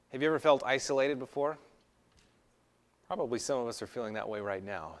Have you ever felt isolated before? Probably some of us are feeling that way right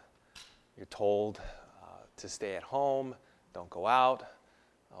now. You're told to stay at home, don't go out,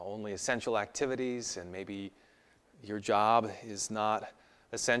 only essential activities, and maybe your job is not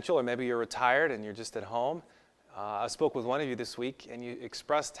essential, or maybe you're retired and you're just at home. I spoke with one of you this week, and you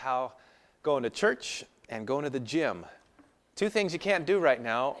expressed how going to church and going to the gym, two things you can't do right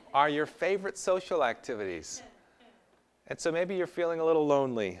now, are your favorite social activities. And so maybe you're feeling a little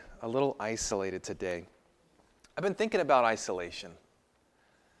lonely, a little isolated today. I've been thinking about isolation.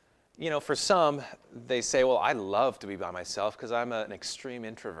 You know, for some, they say, well, I love to be by myself because I'm an extreme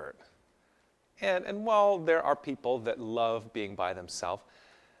introvert. And while there are people that love being by themselves,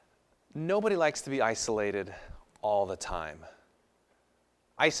 nobody likes to be isolated all the time.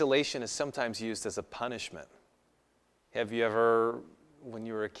 Isolation is sometimes used as a punishment. Have you ever, when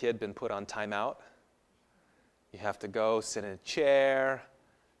you were a kid, been put on timeout? You have to go sit in a chair,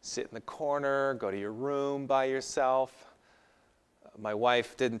 sit in the corner, go to your room by yourself. My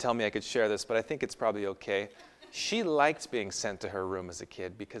wife didn't tell me I could share this, but I think it's probably okay. She liked being sent to her room as a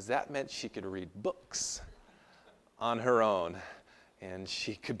kid because that meant she could read books on her own, and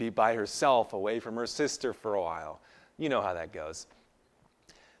she could be by herself away from her sister for a while. You know how that goes.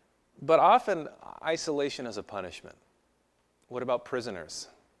 But often, isolation is a punishment. What about prisoners?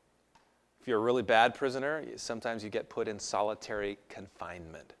 If you're a really bad prisoner, sometimes you get put in solitary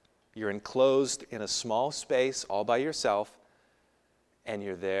confinement. You're enclosed in a small space all by yourself, and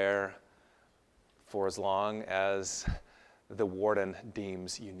you're there for as long as the warden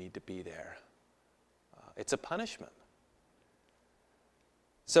deems you need to be there. It's a punishment.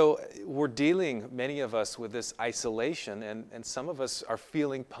 So we're dealing, many of us, with this isolation, and some of us are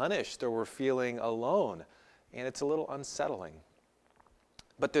feeling punished or we're feeling alone, and it's a little unsettling.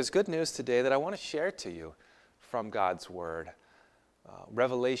 But there's good news today that I want to share to you from God's Word.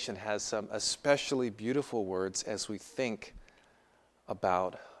 Revelation has some especially beautiful words as we think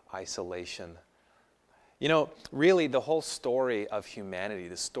about isolation. You know, really the whole story of humanity,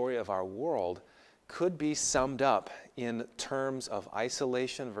 the story of our world, could be summed up in terms of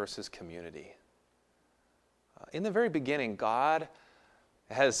isolation versus community. In the very beginning, God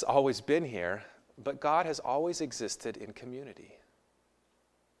has always been here, but God has always existed in community.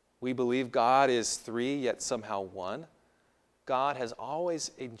 We believe God is three, yet somehow one. God has always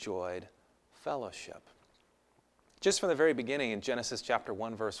enjoyed fellowship. Just from the very beginning, in Genesis chapter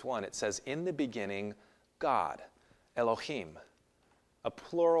 1, verse 1, it says, in the beginning, God, Elohim, a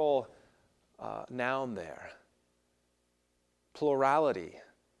plural noun there. Plurality.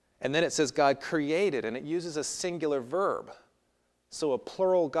 And then it says God created, and it uses a singular verb. So a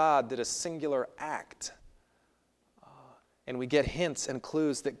plural God did a singular act. And we get hints and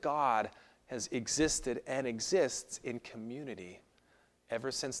clues that God has existed and exists in community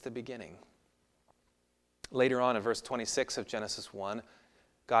ever since the beginning. Later on in verse 26 of Genesis 1,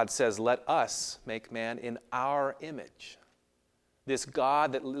 God says, let us make man in our image. This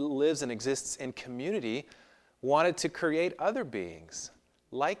God that lives and exists in community wanted to create other beings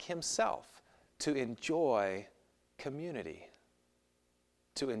like himself to enjoy community,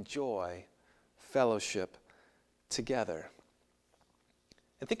 to enjoy fellowship together.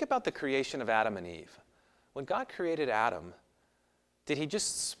 And think about the creation of Adam and Eve. When God created Adam, did he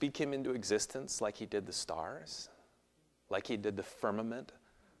just speak him into existence like he did the stars? Like he did the firmament,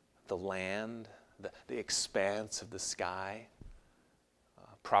 the land, the expanse of the sky?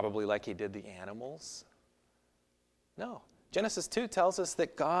 Probably like he did the animals? No. Genesis 2 tells us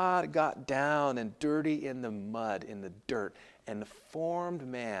that God got down and dirty in the mud, in the dirt, and formed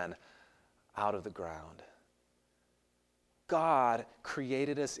man out of the ground. God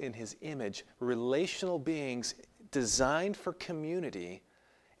created us in his image, relational beings designed for community,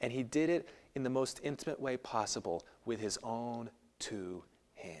 and he did it in the most intimate way possible with his own two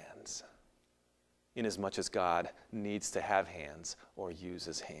hands, inasmuch as God needs to have hands or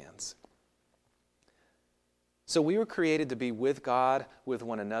uses hands. So we were created to be with God, with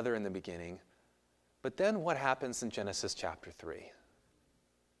one another in the beginning. But then what happens in Genesis chapter 3?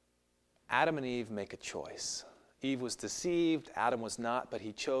 Adam and Eve make a choice. Eve was deceived, Adam was not, but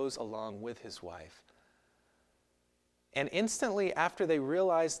he chose along with his wife. And instantly after they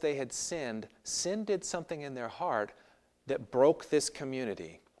realized they had sinned, sin did something in their heart that broke this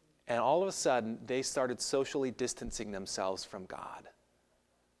community. And all of a sudden, they started socially distancing themselves from God.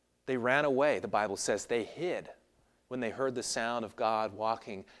 They ran away, the Bible says. They hid when they heard the sound of God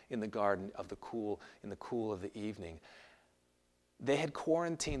walking in the garden in the cool of the evening. They had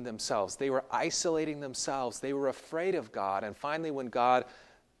quarantined themselves. They were isolating themselves. They were afraid of God. And finally, when God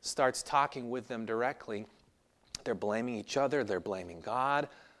starts talking with them directly, they're blaming each other. They're blaming God.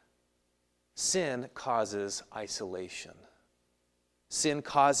 Sin causes isolation. Sin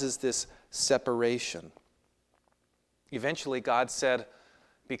causes this separation. Eventually, God said,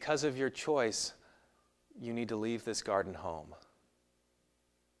 because of your choice, you need to leave this garden home.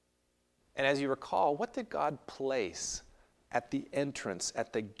 And as you recall, what did God place at the entrance,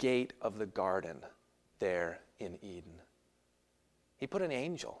 at the gate of the garden there in Eden? He put an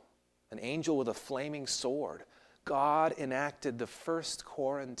angel with a flaming sword. God enacted the first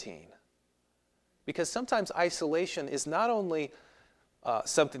quarantine. Because sometimes isolation is not only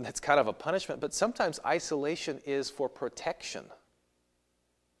something that's kind of a punishment, but sometimes isolation is for protection.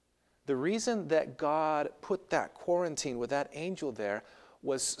 The reason that God put that quarantine with that angel there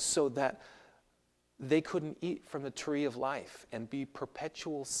was so that they couldn't eat from the tree of life and be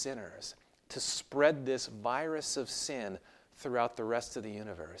perpetual sinners, to spread this virus of sin throughout the rest of the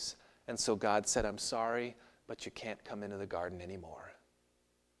universe. And so God said, I'm sorry, but you can't come into the garden anymore.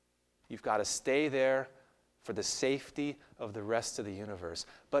 You've got to stay there for the safety of the rest of the universe.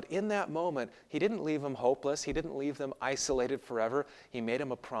 But in that moment, he didn't leave them hopeless. He didn't leave them isolated forever. He made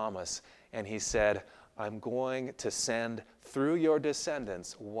them a promise. And he said, I'm going to send through your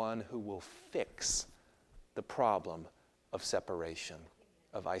descendants one who will fix the problem of separation,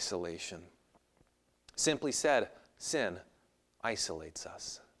 of isolation. Simply said, sin isolates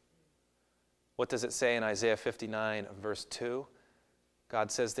us. What does it say in Isaiah 59, verse 2? God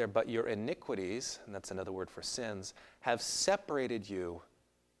says there, but your iniquities, and that's another word for sins, have separated you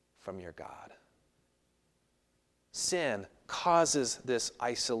from your God. Sin causes this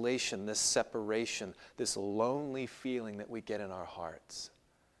isolation, this separation, this lonely feeling that we get in our hearts.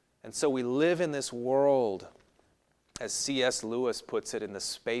 And so we live in this world, as C.S. Lewis puts it in the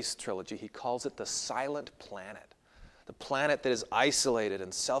Space Trilogy. He calls it the silent planet, the planet that is isolated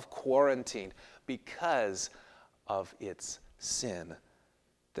and self-quarantined because of its sin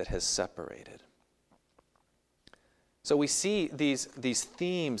that has separated. So we see these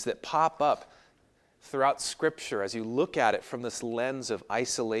themes that pop up throughout Scripture as you look at it from this lens of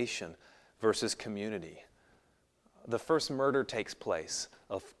isolation versus community. The first murder takes place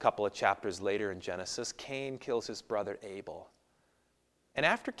a couple of chapters later in Genesis. Cain kills his brother Abel. And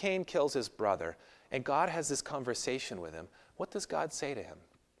after Cain kills his brother, and God has this conversation with him, what does God say to him?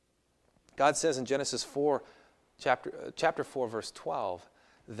 God says in Genesis 4, chapter 4, verse 12,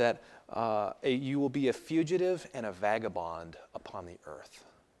 that you will be a fugitive and a vagabond upon the earth.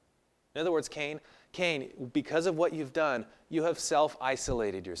 In other words, Cain, because of what you've done, you have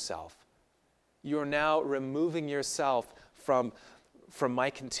self-isolated yourself. You are now removing yourself from my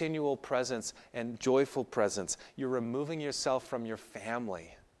continual presence and joyful presence. You're removing yourself from your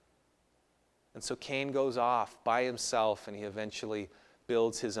family. And so Cain goes off by himself, and he eventually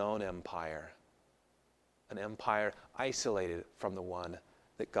builds his own empire, an empire isolated from the one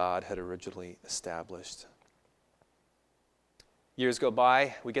that God had originally established. Years go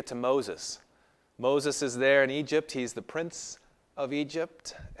by, we get to Moses. Moses is there in Egypt. He's the prince of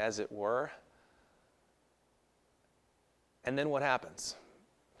Egypt, as it were. And then what happens?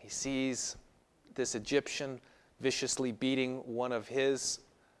 He sees this Egyptian viciously beating one of his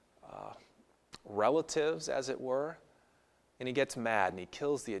relatives, as it were, and he gets mad and he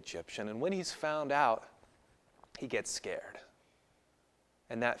kills the Egyptian. And when he's found out, he gets scared.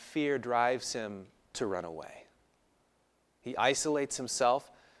 And that fear drives him to run away. He isolates himself.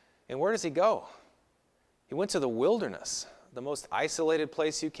 And where does he go? He went to the wilderness, the most isolated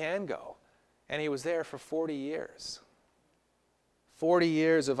place you can go. And he was there for 40 years. 40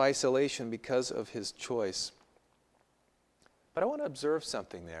 years of isolation because of his choice. But I want to observe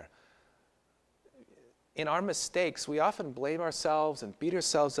something there. In our mistakes, we often blame ourselves and beat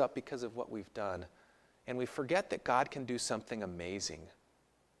ourselves up because of what we've done. And we forget that God can do something amazing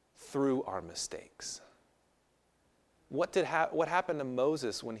through our mistakes. What happened to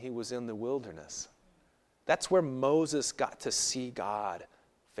Moses when he was in the wilderness? That's where Moses got to see God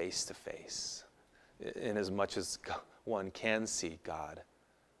face to face, in as much as one can see God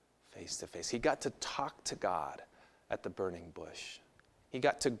face to face. He got to talk to God at the burning bush. He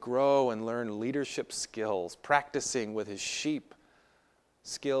got to grow and learn leadership skills, practicing with his sheep,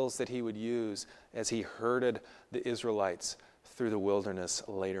 skills that he would use as he herded the Israelites through the wilderness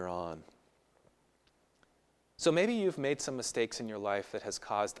later on. So maybe you've made some mistakes in your life that has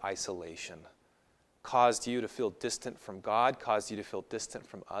caused isolation, caused you to feel distant from God, caused you to feel distant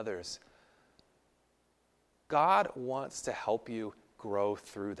from others. God wants to help you grow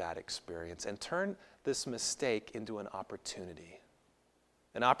through that experience and turn this mistake into an opportunity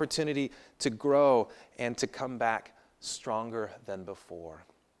to grow and to come back stronger than before.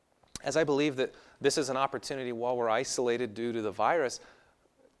 As I believe that this is an opportunity while we're isolated due to the virus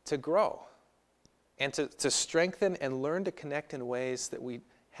to grow, and to strengthen and learn to connect in ways that we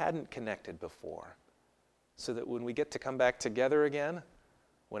hadn't connected before, so that when we get to come back together again,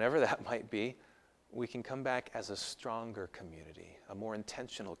 whenever that might be, we can come back as a stronger community, a more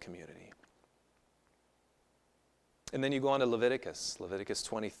intentional community. And then you go on to Leviticus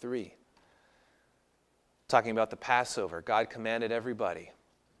 23, talking about the Passover. God commanded everybody,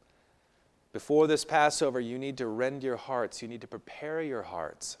 before this Passover, you need to rend your hearts, you need to prepare your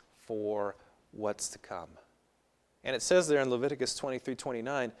hearts for what's to come. And it says there in Leviticus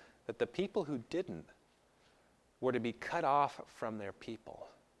 23:29 that the people who didn't were to be cut off from their people.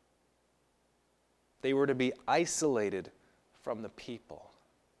 They were to be isolated from the people.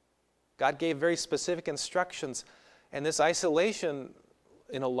 God gave very specific instructions, and this isolation,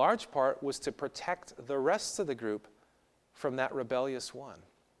 in a large part, was to protect the rest of the group from that rebellious one.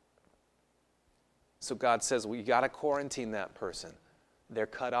 So God says, well, you got to quarantine that person. They're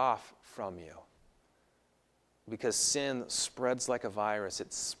cut off from you. Because sin spreads like a virus.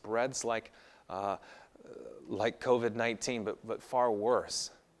 It spreads like COVID-19, but far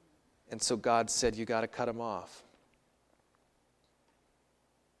worse. And so God said, you got to cut them off.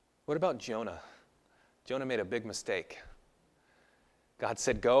 What about Jonah? Jonah made a big mistake. God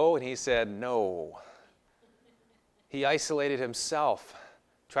said, go, and he said, no. He isolated himself,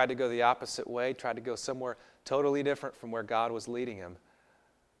 tried to go the opposite way, tried to go somewhere totally different from where God was leading him.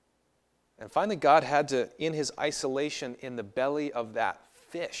 And finally, God had to, in his isolation in the belly of that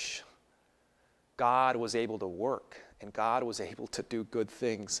fish, God was able to work, and God was able to do good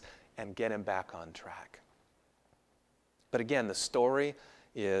things and get him back on track. But again, the story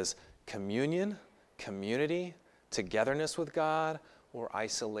is communion, community, togetherness with God, or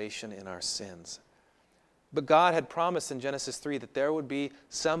isolation in our sins. But God had promised in Genesis 3 that there would be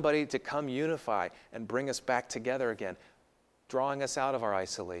somebody to come unify and bring us back together again, drawing us out of our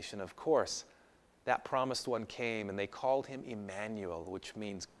isolation. Of course, that promised one came, and they called him Emmanuel, which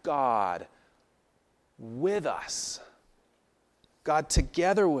means God with us. God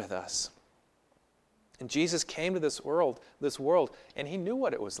together with us. And Jesus came to this world, and he knew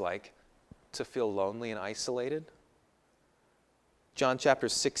what it was like to feel lonely and isolated. John chapter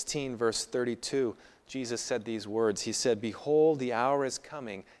 16, verse 32, Jesus said these words. He said, behold, the hour is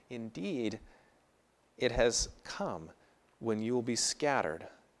coming. Indeed, it has come when you will be scattered,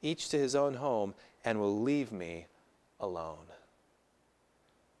 each to his own home, and will leave me alone.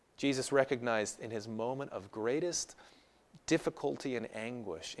 Jesus recognized in his moment of greatest difficulty and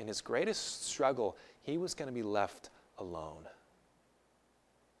anguish, in his greatest struggle, he was going to be left alone.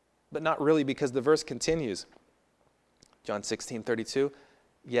 But not really, because the verse continues. John 16:32,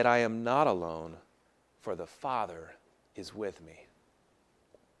 yet I am not alone, for the Father is with me.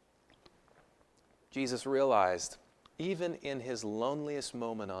 Jesus realized, even in his loneliest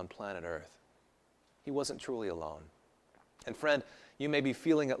moment on planet Earth, he wasn't truly alone. And friend, you may be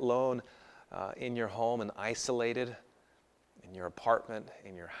feeling alone in your home and isolated, in your apartment,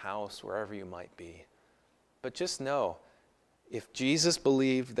 in your house, wherever you might be. But just know, if Jesus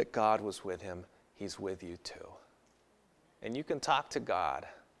believed that God was with him, he's with you too. And you can talk to God.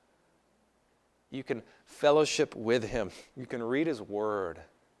 You can fellowship with him. You can read his word.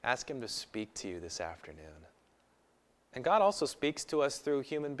 Ask him to speak to you this afternoon. And God also speaks to us through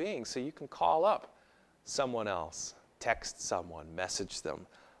human beings, so you can call up someone else, text someone, message them,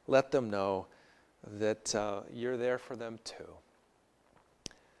 let them know that you're there for them too.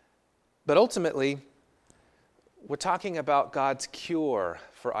 But ultimately, we're talking about God's cure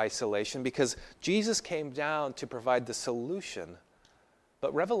for isolation because Jesus came down to provide the solution,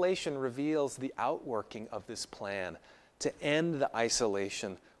 but Revelation reveals the outworking of this plan to end the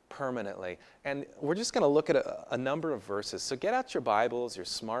isolation permanently. And we're just going to look at a number of verses. So get out your Bibles, your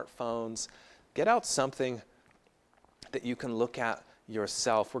smartphones, get out something that you can look at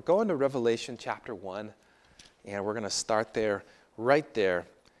yourself. We're going to Revelation chapter 1, and we're going to start there, right there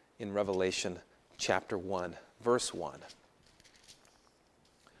in Revelation chapter 1, verse 1.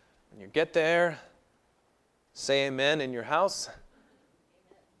 When you get there, say amen in your house.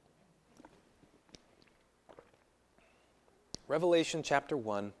 Revelation chapter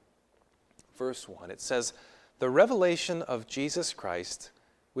 1, verse 1. It says, the revelation of Jesus Christ,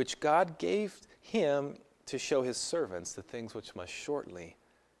 which God gave him to show his servants the things which must shortly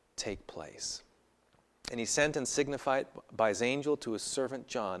take place. And he sent and signified by his angel to his servant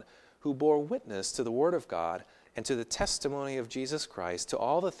John, who bore witness to the word of God and to the testimony of Jesus Christ, to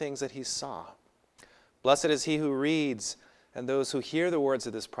all the things that he saw. Blessed is he who reads, and those who hear the words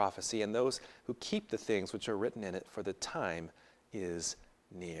of this prophecy, and those who keep the things which are written in it, for the time is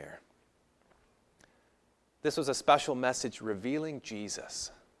near. This was a special message revealing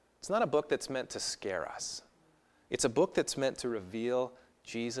Jesus, It's not a book that's meant to scare us. It's a book that's meant to reveal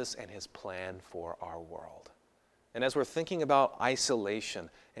Jesus and his plan for our world. And as we're thinking about isolation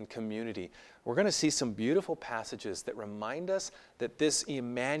and community, we're going to see some beautiful passages that remind us that this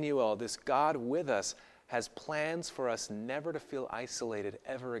Emmanuel, this God with us, has plans for us never to feel isolated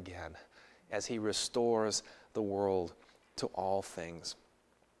ever again as he restores the world to all things.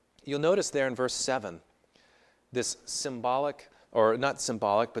 You'll notice there in verse 7, this symbolic, or not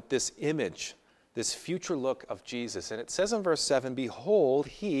symbolic, but this image, this future look of Jesus. And it says in verse 7, behold,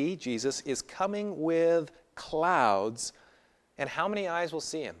 he, Jesus, is coming with clouds, and how many eyes will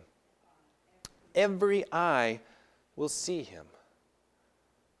see him? Every eye will see him.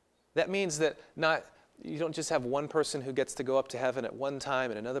 That means that you don't just have one person who gets to go up to heaven at one time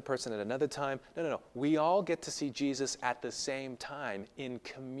and another person at another time. No. We all get to see Jesus at the same time in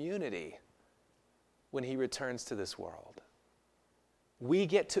community when he returns to this world. We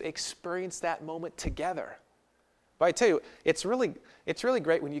get to experience that moment together. But I tell you, it's really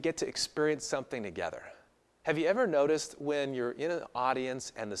great when you get to experience something together. Have you ever noticed when you're in an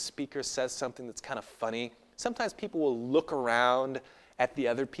audience and the speaker says something that's kind of funny? Sometimes people will look around at the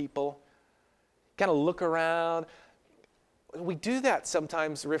other people, kind of look around. We do that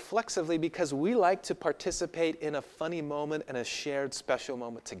sometimes reflexively because we like to participate in a funny moment and a shared special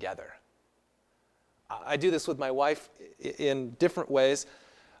moment together. I do this with my wife in different ways.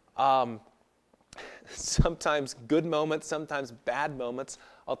 Sometimes good moments, sometimes bad moments.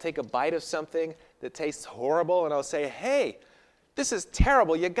 I'll take a bite of something that tastes horrible and I'll say, hey, this is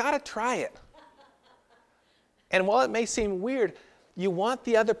terrible. You got to try it. And while it may seem weird, you want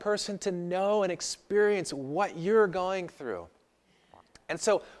the other person to know and experience what you're going through. And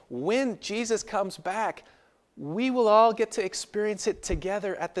so when Jesus comes back, we will all get to experience it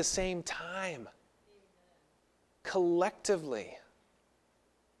together at the same time. Collectively.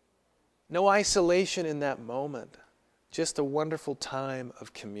 No isolation in that moment. Just a wonderful time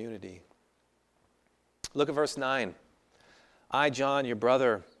of community. Look at verse 9. I, John, your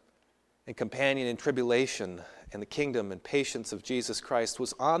brother and companion in tribulation and the kingdom and patience of Jesus Christ,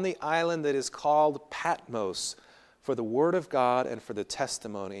 was on the island that is called Patmos for the word of God and for the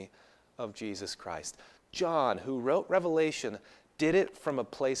testimony of Jesus Christ. John, who wrote Revelation, did it from a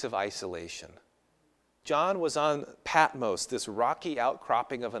place of isolation. John was on Patmos, this rocky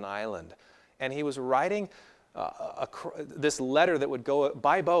outcropping of an island, and he was writing this letter that would go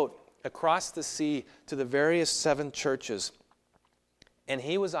by boat across the sea to the various 7 churches. And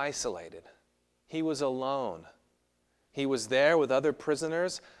he was isolated. He was alone. He was there with other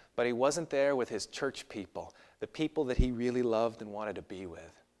prisoners, but he wasn't there with his church people, the people that he really loved and wanted to be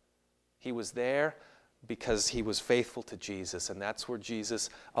with. He was there because he was faithful to Jesus, and that's where Jesus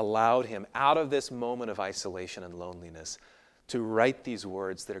allowed him, out of this moment of isolation and loneliness, to write these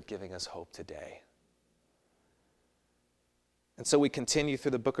words that are giving us hope today. And so we continue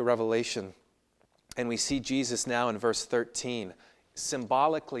through the book of Revelation, and we see Jesus now in verse 13.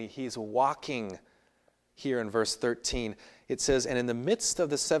 Symbolically, he's walking here in verse 13. It says, and in the midst of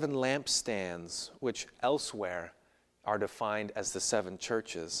the 7 lampstands, which elsewhere are defined as the 7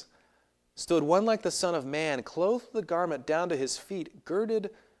 churches, stood one like the Son of Man, clothed with a garment down to his feet, girded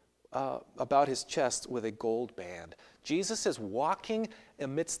about his chest with a gold band. Jesus is walking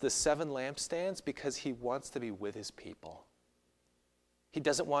amidst the 7 lampstands because he wants to be with his people. He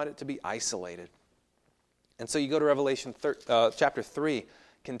doesn't want it to be isolated. And so you go to Revelation chapter 3,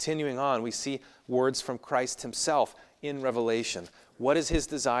 continuing on, we see words from Christ himself in Revelation. What is his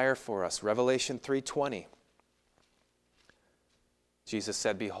desire for us? Revelation 3:20. Jesus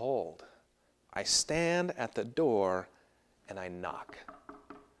said, behold, I stand at the door and I knock.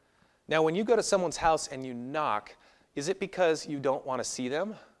 Now, when you go to someone's house and you knock, is it because you don't want to see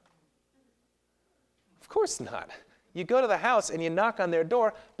them? Of course not. You go to the house and you knock on their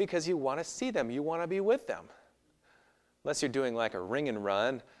door because you want to see them. You want to be with them. Unless you're doing like a ring and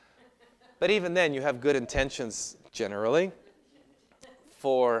run. But even then, you have good intentions generally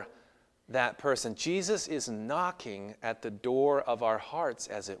for that person. Jesus is knocking at the door of our hearts,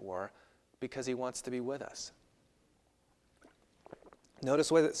 as it were, because he wants to be with us.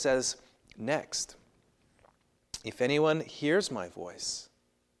 Notice what it says next. If anyone hears my voice,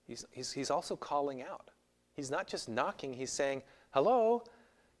 he's also calling out. He's not just knocking, he's saying, hello,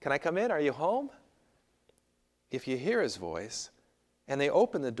 can I come in? Are you home? If you hear his voice and they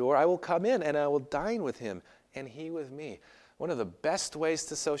open the door, I will come in and I will dine with him and he with me. One of the best ways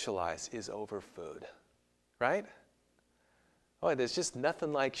to socialize is over food, right? Oh, there's just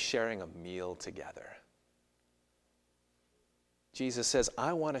nothing like sharing a meal together. Jesus says,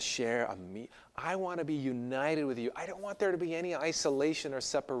 I want to share I want to be united with you. I don't want there to be any isolation or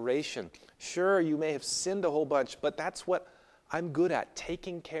separation. Sure, you may have sinned a whole bunch, but that's what I'm good at,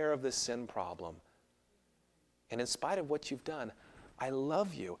 taking care of the sin problem. And in spite of what you've done, I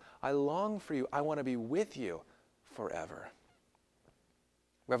love you. I long for you. I want to be with you forever.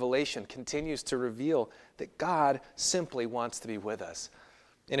 Revelation continues to reveal that God simply wants to be with us.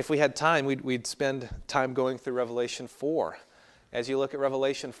 And if we had time, we'd spend time going through Revelation 4. As you look at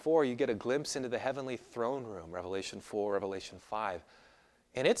Revelation 4, you get a glimpse into the heavenly throne room, Revelation 4, Revelation 5.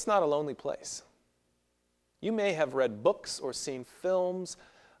 And it's not a lonely place. You may have read books or seen films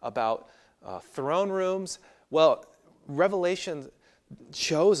about throne rooms. Well, Revelation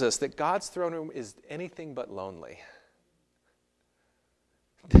shows us that God's throne room is anything but lonely.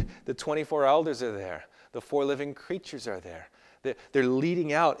 The 24 elders are there. The 4 living creatures are there. They're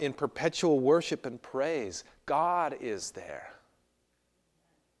leading out in perpetual worship and praise. God is there.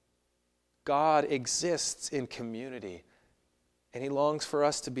 God exists in community, and he longs for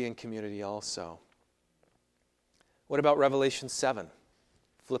us to be in community also. What about Revelation 7?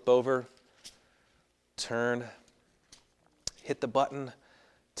 Flip over, turn, hit the button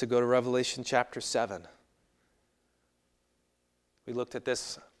to go to Revelation chapter 7. We looked at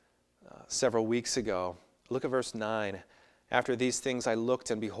this several weeks ago. Look at verse 9. After these things I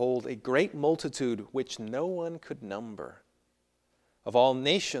looked, and behold, a great multitude which no one could number, of all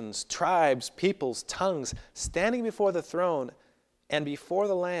nations, tribes, peoples, tongues, standing before the throne and before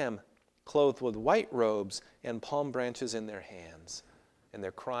the Lamb, clothed with white robes and palm branches in their hands. And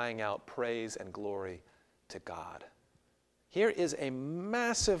they're crying out praise and glory to God. Here is a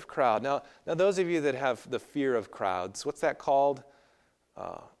massive crowd. Now those of you that have the fear of crowds, what's that called?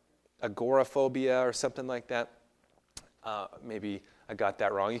 Agoraphobia or something like that? Maybe I got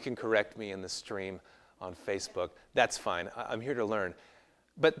that wrong. You can correct me in the stream on Facebook. That's fine. I'm here to learn.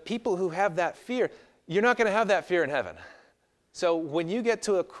 But people who have that fear, you're not going to have that fear in heaven. So when you get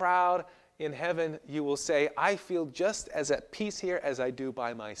to a crowd in heaven, you will say, I feel just as at peace here as I do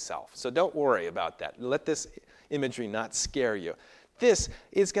by myself. So don't worry about that. Let this imagery not scare you. This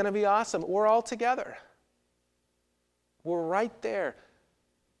is going to be awesome. We're all together. We're right there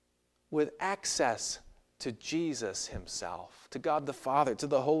with access to Jesus himself, to God the Father, to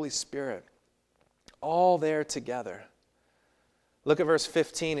the Holy Spirit. All there together. Look at verse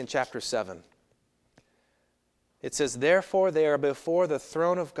 15 in chapter 7. It says, therefore they are before the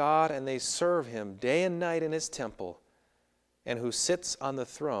throne of God, and they serve him day and night in his temple, and who sits on the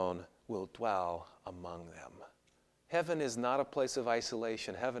throne will dwell among them. Heaven is not a place of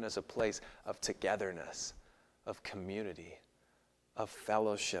isolation. Heaven is a place of togetherness, of community, of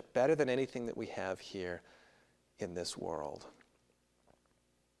fellowship, better than anything that we have here in this world.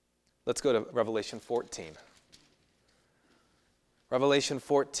 Let's go to Revelation 14. Revelation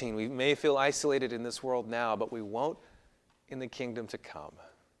 14. We may feel isolated in this world now, but we won't in the kingdom to come.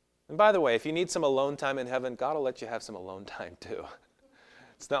 And by the way, if you need some alone time in heaven, God will let you have some alone time too.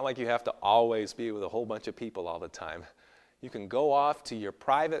 It's not like you have to always be with a whole bunch of people all the time. You can go off to your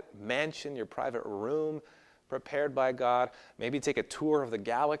private mansion, your private room prepared by God. Maybe take a tour of the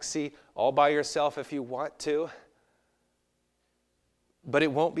galaxy all by yourself if you want to. But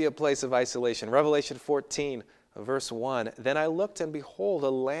it won't be a place of isolation. Revelation 14, verse 1. Then I looked, and behold, a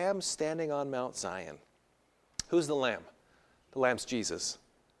lamb standing on Mount Zion. Who's the lamb? The lamb's Jesus.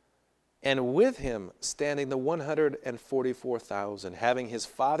 And with him standing the 144,000, having his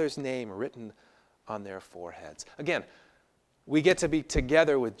Father's name written on their foreheads. Again, we get to be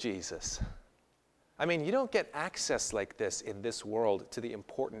together with Jesus. I mean, you don't get access like this in this world to the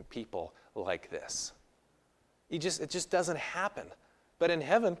important people like this. It just doesn't happen. But in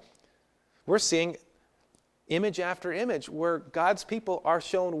heaven, we're seeing image after image where God's people are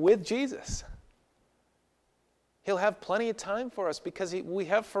shown with Jesus. He'll have plenty of time for us because we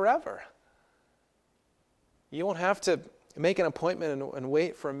have forever. You won't have to make an appointment and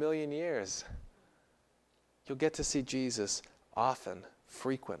wait for 1,000,000 years. You'll get to see Jesus often,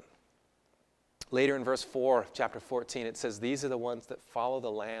 frequent. Later in verse 4, chapter 14, it says, these are the ones that follow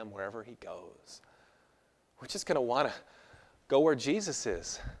the Lamb wherever he goes. We're just going to want to go where Jesus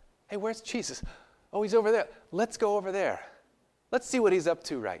is. Hey, where's Jesus? Oh, he's over there. Let's go over there. Let's see what he's up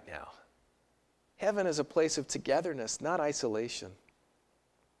to right now. Heaven is a place of togetherness, not isolation.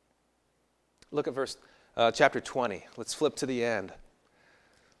 Look at chapter 20. Let's flip to the end.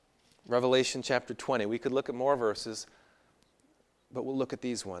 Revelation chapter 20. We could look at more verses, but we'll look at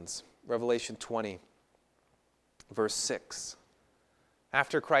these ones. Revelation 20, verse 6.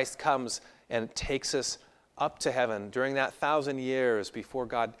 After Christ comes and takes us up to heaven during that 1,000 years before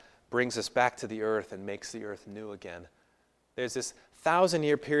God brings us back to the earth and makes the earth new again, There's this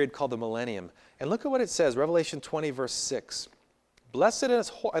 1,000-year period called the millennium. And look at what it says, Revelation 20, verse 6. Blessed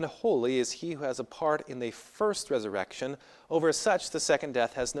and holy is he who has a part in the first resurrection. Over such the second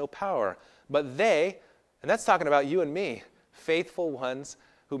death has no power. But they, and that's talking about you and me, faithful ones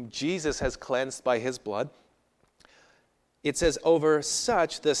whom Jesus has cleansed by his blood. It says, over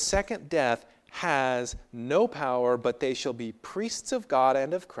such the second death has no power, but they shall be priests of God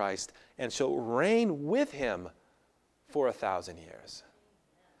and of Christ, and shall reign with him for 1,000 years.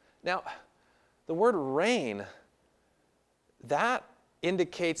 Now, the word reign, that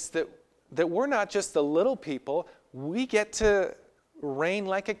indicates that we're not just the little people. We get to reign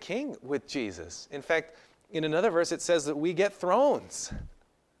like a king with Jesus. In fact, in another verse it says that we get thrones.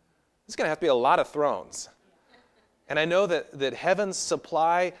 There's going to have to be a lot of thrones. And I know that heaven's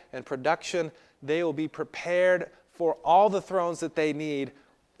supply and production, they will be prepared for all the thrones that they need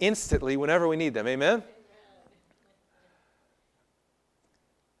instantly whenever we need them. Amen?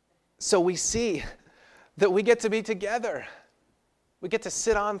 So we see that we get to be together. We get to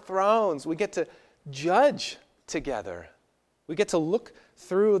sit on thrones. We get to judge together. We get to look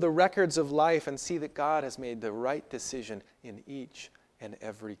through the records of life and see that God has made the right decision in each and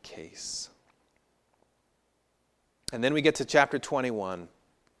every case. And then we get to chapter 21.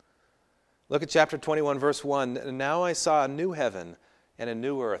 Look at chapter 21, verse 1. And now I saw a new heaven and a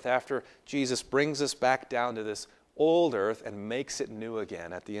new earth, after Jesus brings us back down to this old earth and makes it new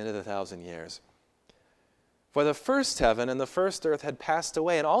again at the end of the 1,000 years. For the first heaven and the first earth had passed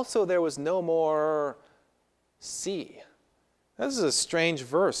away, and also there was no more sea. This is a strange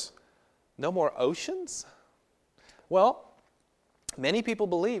verse. No more oceans? Well, many people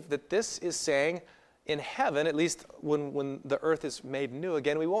believe that this is saying in heaven, at least when the earth is made new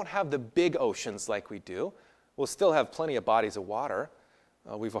again, we won't have the big oceans like we do. We'll still have plenty of bodies of water.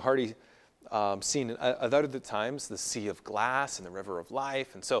 We've already seen at other times the Sea of Glass and the River of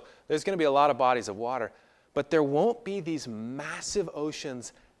Life. And so there's going to be a lot of bodies of water. But there won't be these massive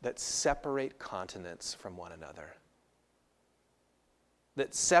oceans that separate continents from one another,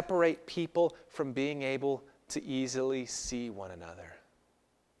 that separate people from being able to easily see one another.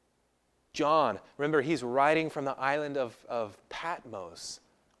 John, remember, he's writing from the island of Patmos.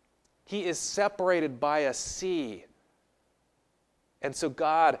 He is separated by a sea. And so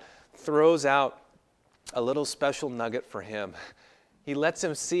God throws out a little special nugget for him. He lets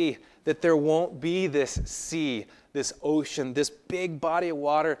him see that there won't be this sea, this ocean, this big body of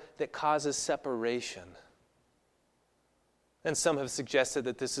water that causes separation. And some have suggested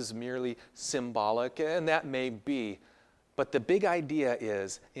that this is merely symbolic, and that may be. But the big idea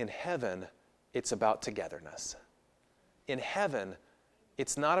is, in heaven, it's about togetherness. In heaven,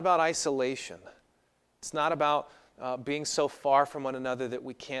 it's not about isolation. It's not about being so far from one another that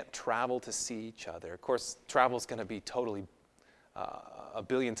we can't travel to see each other. Of course, travel's going to be totally a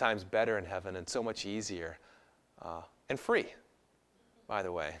billion times better in heaven and so much easier and free, by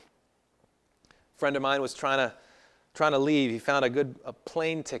the way. A friend of mine was trying to leave. He found a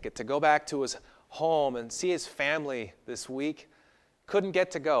plane ticket to go back to his home and see his family this week. Couldn't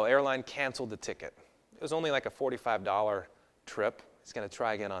get to go. Airline canceled the ticket. It was only like a $45 trip. He's going to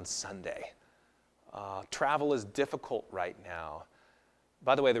try again on Sunday. Travel is difficult right now.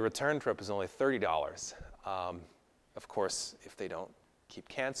 By the way, the return trip is only $30. Of course, if they don't keep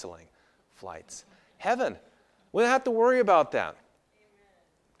canceling flights. Heaven, we don't have to worry about that.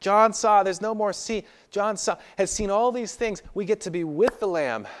 John saw there's no more sea. John has seen all these things. We get to be with the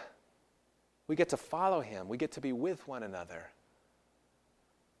Lamb. We get to follow him. We get to be with one another.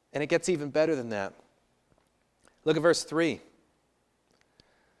 And it gets even better than that. Look at verse 3.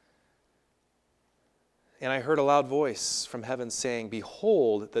 And I heard a loud voice from heaven saying,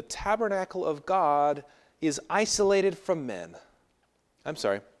 behold, the tabernacle of God is isolated from men. I'm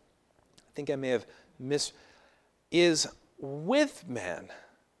sorry. I think I may have is with men.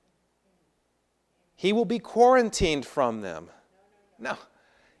 He will be quarantined from them. No,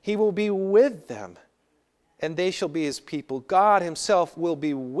 he will be with them, and they shall be his people. God himself will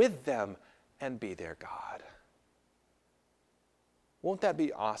be with them and be their God. Won't that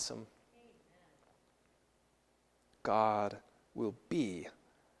be awesome? God will be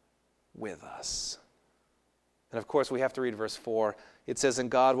with us. And of course, we have to read verse 4. It says, and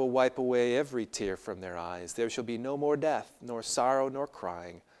God will wipe away every tear from their eyes. There shall be no more death, nor sorrow, nor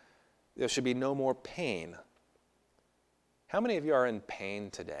crying. There shall be no more pain. How many of you are in pain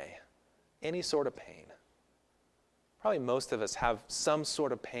today? Any sort of pain? Probably most of us have some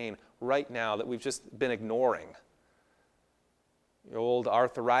sort of pain right now that we've just been ignoring. Your old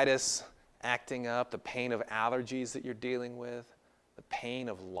arthritis acting up, the pain of allergies that you're dealing with, the pain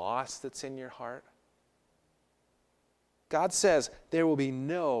of loss that's in your heart. God says there will be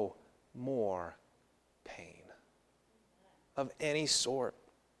no more pain of any sort,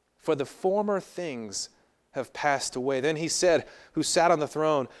 for the former things have passed away. Then he said, who sat on the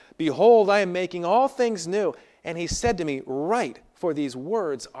throne, behold, I am making all things new. And he said to me, write, for these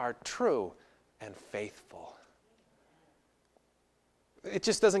words are true and faithful. It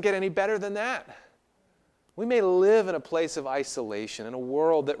just doesn't get any better than that. We may live in a place of isolation, in a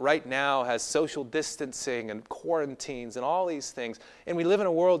world that right now has social distancing and quarantines and all these things. And we live in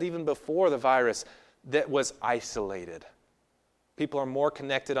a world even before the virus that was isolated. People are more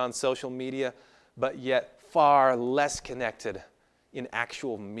connected on social media, but yet far less connected in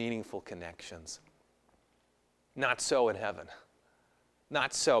actual meaningful connections. Not so in heaven.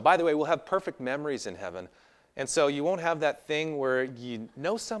 Not so. By the way, we'll have perfect memories in heaven. And so you won't have that thing where you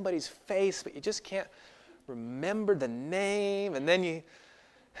know somebody's face, but you just can't remember the name. And then you,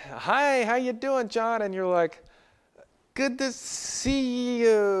 hi, how you doing, John? And you're like, good to see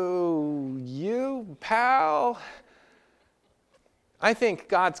you. You, pal? I think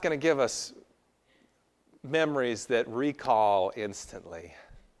God's going to give us memories that recall instantly.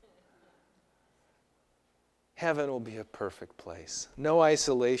 Heaven will be a perfect place. No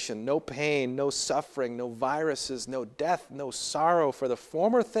isolation, no pain, no suffering, no viruses, no death, no sorrow, for the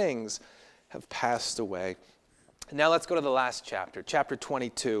former things have passed away. Now let's go to the last chapter, chapter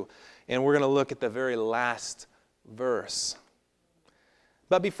 22, and we're going to look at the very last verse.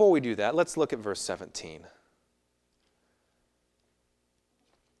 But before we do that, let's look at verse 17.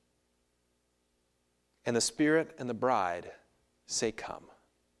 And the Spirit and the bride say, come.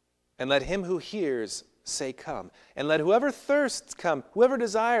 And let him who hears say, come. And let whoever thirsts come. Whoever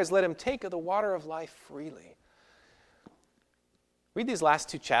desires, let him take of the water of life freely. Read these last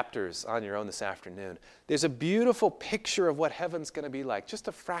two chapters on your own this afternoon. There's a beautiful picture of what heaven's going to be like, just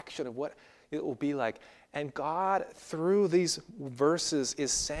a fraction of what it will be like. And God, through these verses,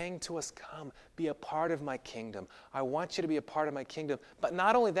 is saying to us, come, be a part of my kingdom. I want you to be a part of my kingdom. But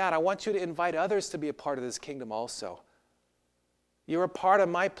not only that, I want you to invite others to be a part of this kingdom also. You're a part of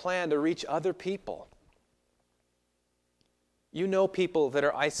my plan to reach other people. You know people that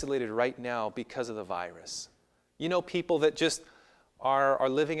are isolated right now because of the virus. You know people that just are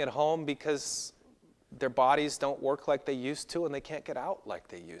living at home because their bodies don't work like they used to and they can't get out like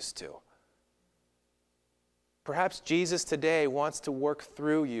they used to. Perhaps Jesus today wants to work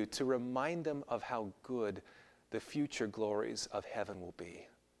through you to remind them of how good the future glories of heaven will be.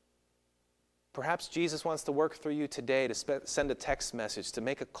 Perhaps Jesus wants to work through you today to send a text message, to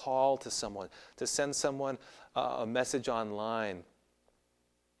make a call to someone, to send someone a message online,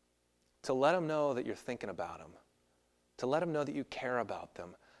 to let them know that you're thinking about them, to let them know that you care about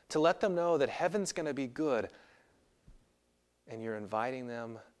them, to let them know that heaven's going to be good, and you're inviting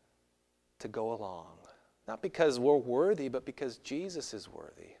them to go along. Not because we're worthy, but because Jesus is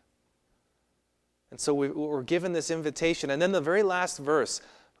worthy. And so we're given this invitation. And then the very last verse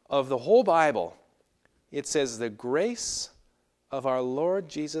of the whole Bible, it says, the grace of our Lord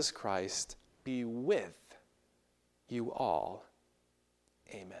Jesus Christ be with you all.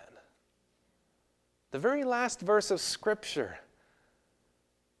 Amen. The very last verse of Scripture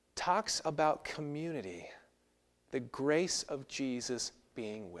talks about community, the grace of Jesus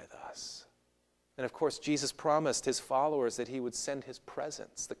being with us. And of course, Jesus promised his followers that he would send his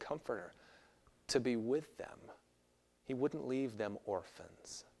presence, the Comforter, to be with them. He wouldn't leave them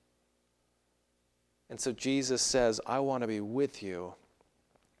orphans. And so Jesus says, I want to be with you.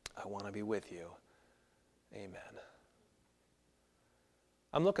 I want to be with you. Amen.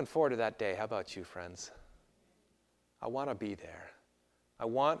 I'm looking forward to that day. How about you, friends? I want to be there. I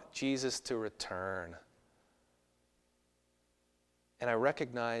want Jesus to return. And I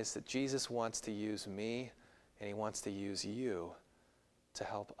recognize that Jesus wants to use me and he wants to use you to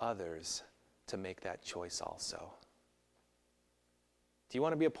help others to make that choice also. Do you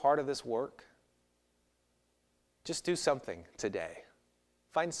want to be a part of this work? Just do something today.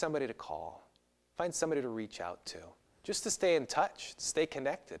 Find somebody to call. Find somebody to reach out to. Just to stay in touch, stay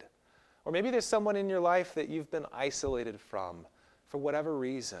connected. Or maybe there's someone in your life that you've been isolated from for whatever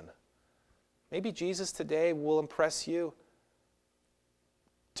reason. Maybe Jesus today will impress you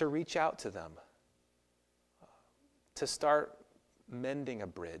to reach out to them, to start mending a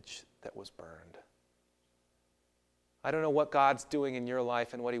bridge that was burned. I don't know what God's doing in your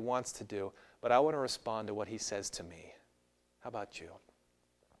life and what he wants to do, but I want to respond to what he says to me. How about you?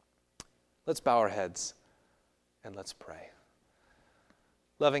 Let's bow our heads and let's pray.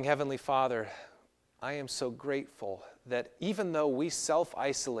 Loving Heavenly Father, I am so grateful that even though we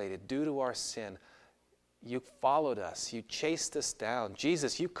self-isolated due to our sin, you followed us, you chased us down.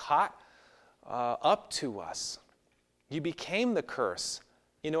 Jesus, you caught up to us. You became the curse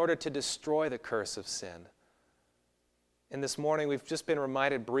in order to destroy the curse of sin. And this morning we've just been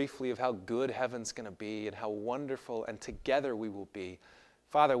reminded briefly of how good heaven's going to be and how wonderful and together we will be.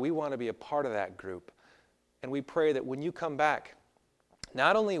 Father, we want to be a part of that group. And we pray that when you come back,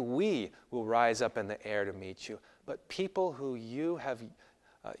 not only we will rise up in the air to meet you, but people who you have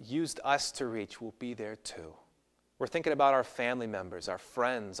used us to reach will be there too. We're thinking about our family members, our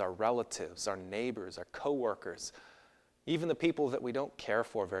friends, our relatives, our neighbors, our coworkers, even the people that we don't care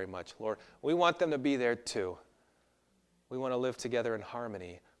for very much. Lord, we want them to be there too. We want to live together in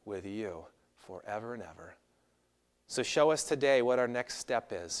harmony with you forever and ever. So show us today what our next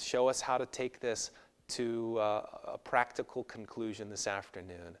step is. Show us how to take this to a practical conclusion this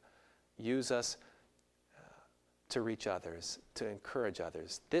afternoon. Use us to reach others, to encourage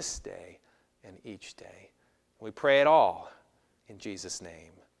others this day and each day. We pray it all in Jesus'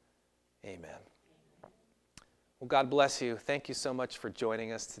 name. Amen. Well, God bless you. Thank you so much for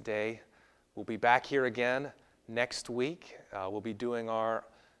joining us today. We'll be back here again next week. We'll be doing our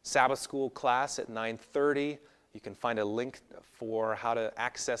Sabbath school class at 9:30. You can find a link for how to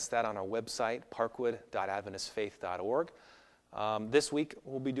access that on our website, parkwood.adventistfaith.org. This week,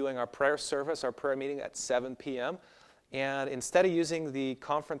 we'll be doing our prayer service, our prayer meeting at 7 p.m. And instead of using the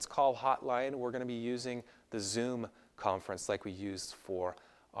conference call hotline, we're going to be using the Zoom conference like we used for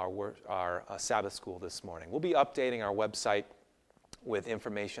our Sabbath school this morning. We'll be updating our website with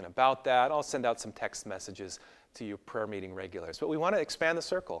information about that. I'll send out some text messages to your prayer meeting regulars. But we want to expand the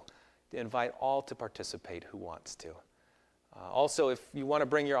circle to invite all to participate who wants to. Also, if you want to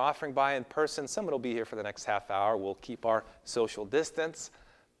bring your offering by in person, someone will be here for the next half hour. We'll keep our social distance,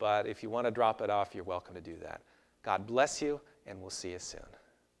 but if you want to drop it off, you're welcome to do that. God bless you, and we'll see you soon.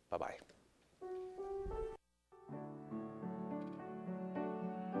 Bye-bye.